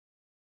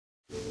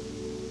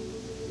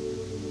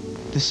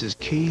This is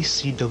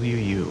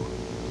KCWU,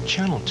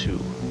 Channel 2,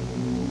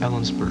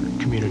 Ellensburg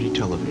Community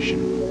Television.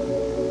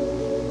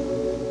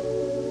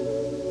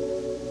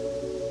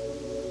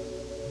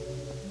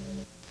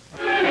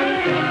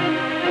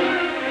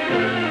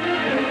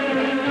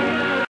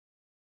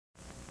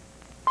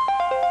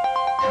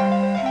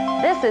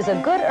 This is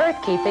a good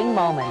earth-keeping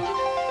moment.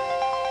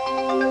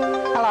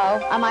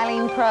 Hello, I'm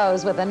Eileen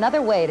Prose with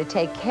another way to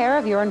take care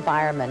of your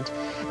environment.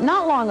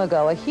 Not long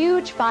ago, a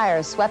huge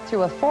fire swept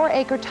through a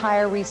 4-acre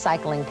tire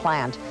recycling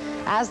plant.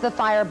 As the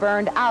fire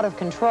burned out of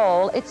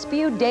control, it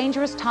spewed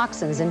dangerous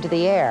toxins into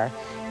the air.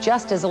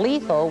 Just as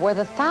lethal were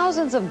the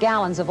thousands of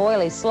gallons of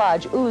oily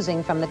sludge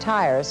oozing from the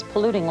tires,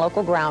 polluting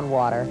local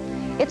groundwater.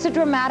 It's a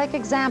dramatic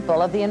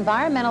example of the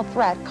environmental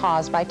threat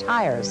caused by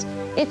tires.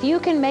 If you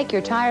can make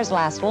your tires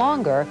last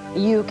longer,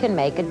 you can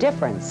make a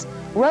difference.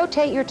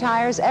 Rotate your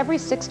tires every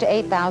 6,000 to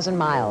 8,000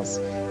 miles.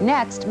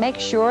 Next, make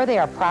sure they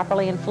are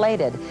properly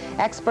inflated.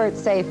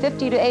 Experts say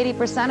 50 to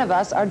 80% of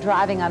us are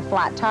driving on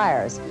flat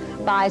tires.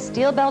 Buy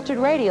steel-belted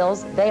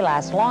radials, they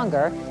last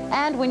longer.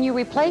 And when you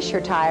replace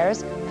your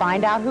tires,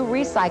 find out who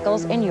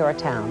recycles in your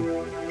town.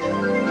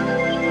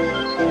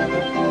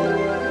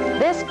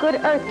 This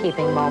good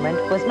earth-keeping moment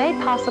was made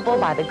possible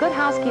by the Good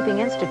Housekeeping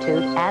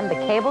Institute and the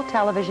cable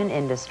television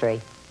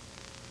industry.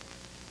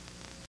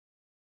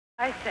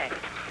 I say.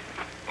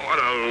 What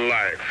a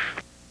life.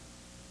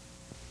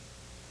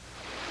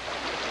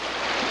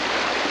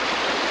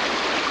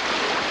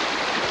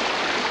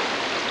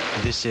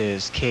 This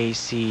is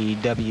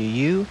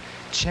KCWU,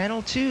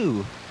 Channel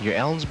 2, your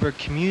Ellensburg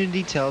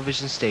Community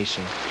Television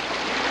station.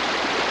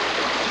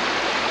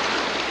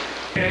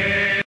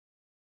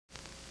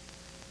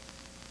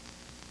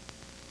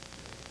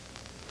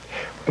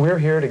 We're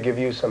here to give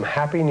you some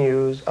happy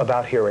news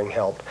about hearing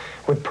help,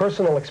 with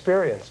personal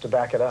experience to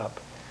back it up.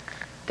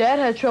 Dad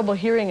had trouble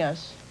hearing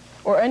us,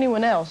 or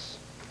anyone else.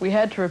 We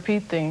had to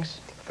repeat things.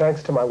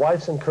 Thanks to my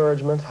wife's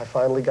encouragement, I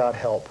finally got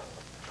help.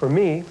 For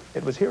me,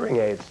 it was hearing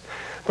aids.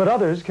 But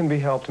others can be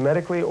helped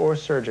medically or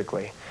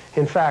surgically.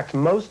 In fact,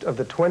 most of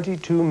the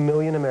 22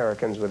 million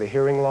Americans with a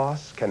hearing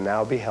loss can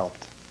now be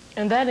helped.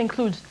 And that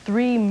includes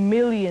 3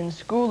 million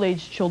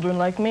school-aged children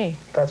like me.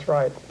 That's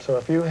right. So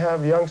if you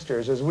have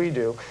youngsters, as we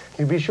do,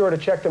 you be sure to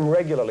check them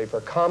regularly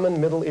for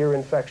common middle ear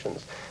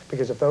infections,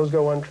 because if those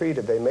go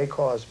untreated, they may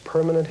cause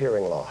permanent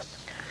hearing loss.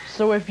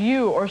 So if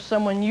you or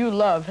someone you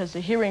love has a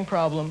hearing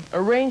problem,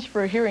 arrange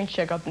for a hearing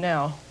checkup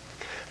now.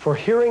 For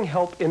hearing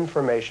help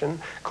information,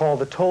 call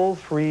the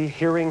toll-free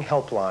hearing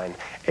helpline,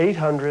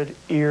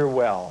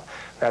 800-EAR-WELL.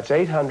 That's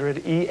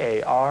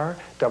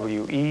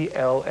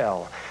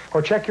 800-EAR-WELL.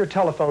 Or check your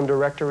telephone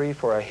directory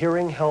for a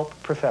hearing help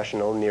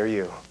professional near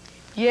you.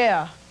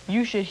 Yeah,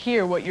 you should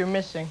hear what you're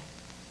missing.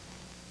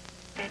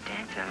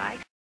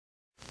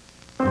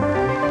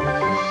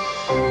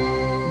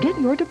 Get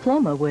your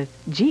diploma with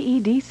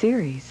GED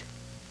Series.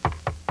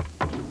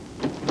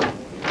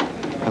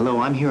 Hello,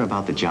 I'm here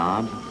about the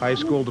job. High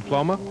school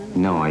diploma?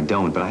 No, I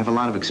don't, but I have a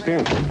lot of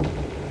experience.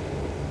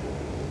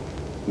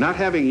 Not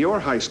having your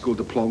high school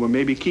diploma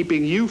may be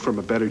keeping you from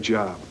a better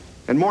job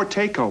and more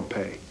take-home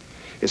pay,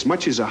 as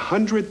much as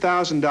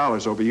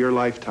 $100,000 over your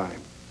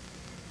lifetime.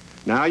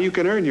 Now you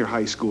can earn your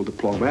high school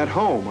diploma at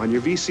home on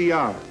your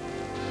VCR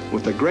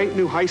with the great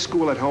new high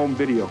school at home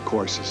video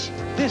courses.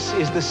 This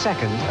is the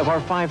second of our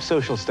 5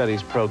 social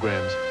studies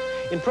programs.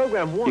 In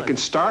program 1, you can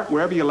start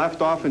wherever you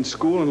left off in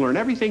school and learn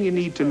everything you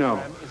need to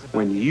know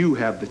when you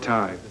have the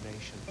time.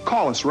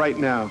 Call us right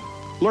now.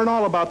 Learn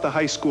all about the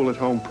high school at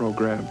home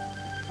program.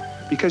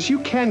 Because you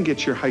can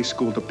get your high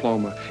school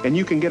diploma and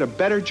you can get a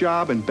better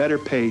job and better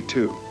pay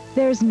too.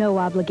 There's no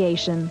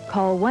obligation.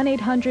 Call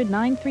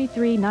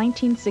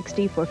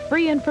 1-800-933-1960 for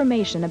free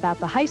information about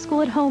the High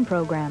School at Home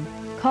program.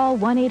 Call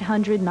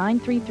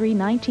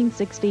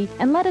 1-800-933-1960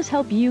 and let us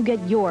help you get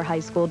your high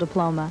school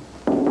diploma.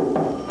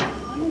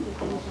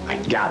 I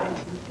got it.